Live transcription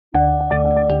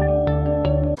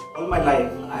my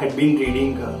life, I had been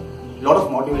reading a lot of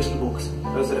motivational books.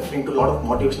 I was referring to a lot of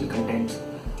motivational contents.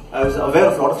 I was aware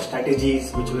of a lot of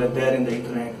strategies which were there in the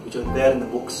internet, which were there in the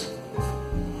books.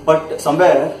 But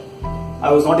somewhere,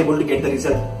 I was not able to get the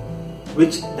result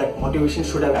which that motivation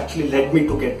should have actually led me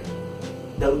to get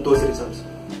those results.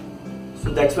 So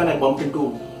that's when I bumped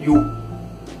into you,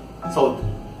 Saud.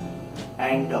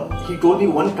 And he told me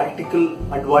one practical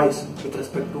advice with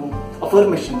respect to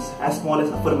affirmations, as small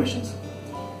as affirmations.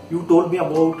 You told me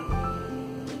about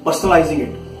personalizing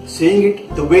it, saying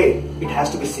it the way it has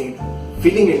to be said,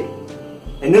 feeling it,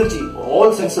 energy,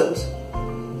 all senses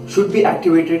should be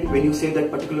activated when you say that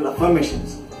particular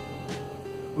affirmations,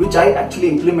 which I actually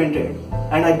implemented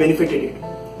and I benefited it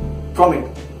from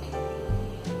it.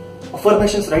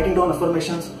 Affirmations, writing down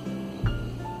affirmations,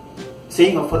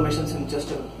 saying affirmations in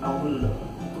just a normal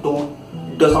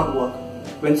tone does not work.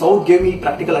 When Saud gave me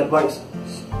practical advice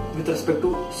with respect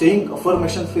to saying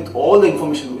affirmations with all the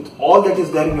information, with all that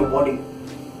is there in your body,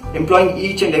 employing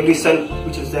each and every cell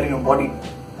which is there in your body,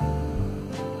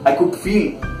 I could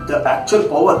feel the actual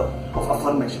power of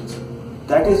affirmations.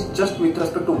 That is just with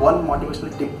respect to one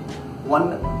motivational tip,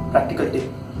 one practical tip.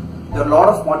 There are a lot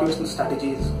of motivational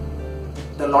strategies.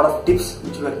 There are a lot of tips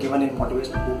which were given in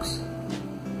motivational books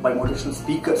by motivational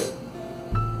speakers.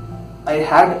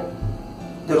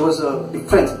 There was a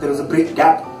difference, there was a big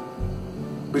gap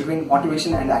between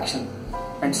motivation and action.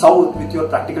 And Saud, with your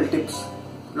practical tips,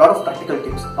 a lot of practical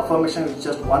tips, affirmation is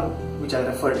just one which I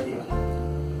referred here.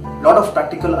 A lot of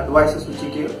practical advices which he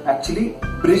gave actually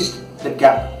bridged the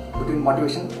gap between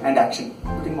motivation and action,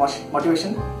 between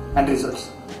motivation and results.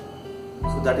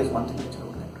 So that is one thing.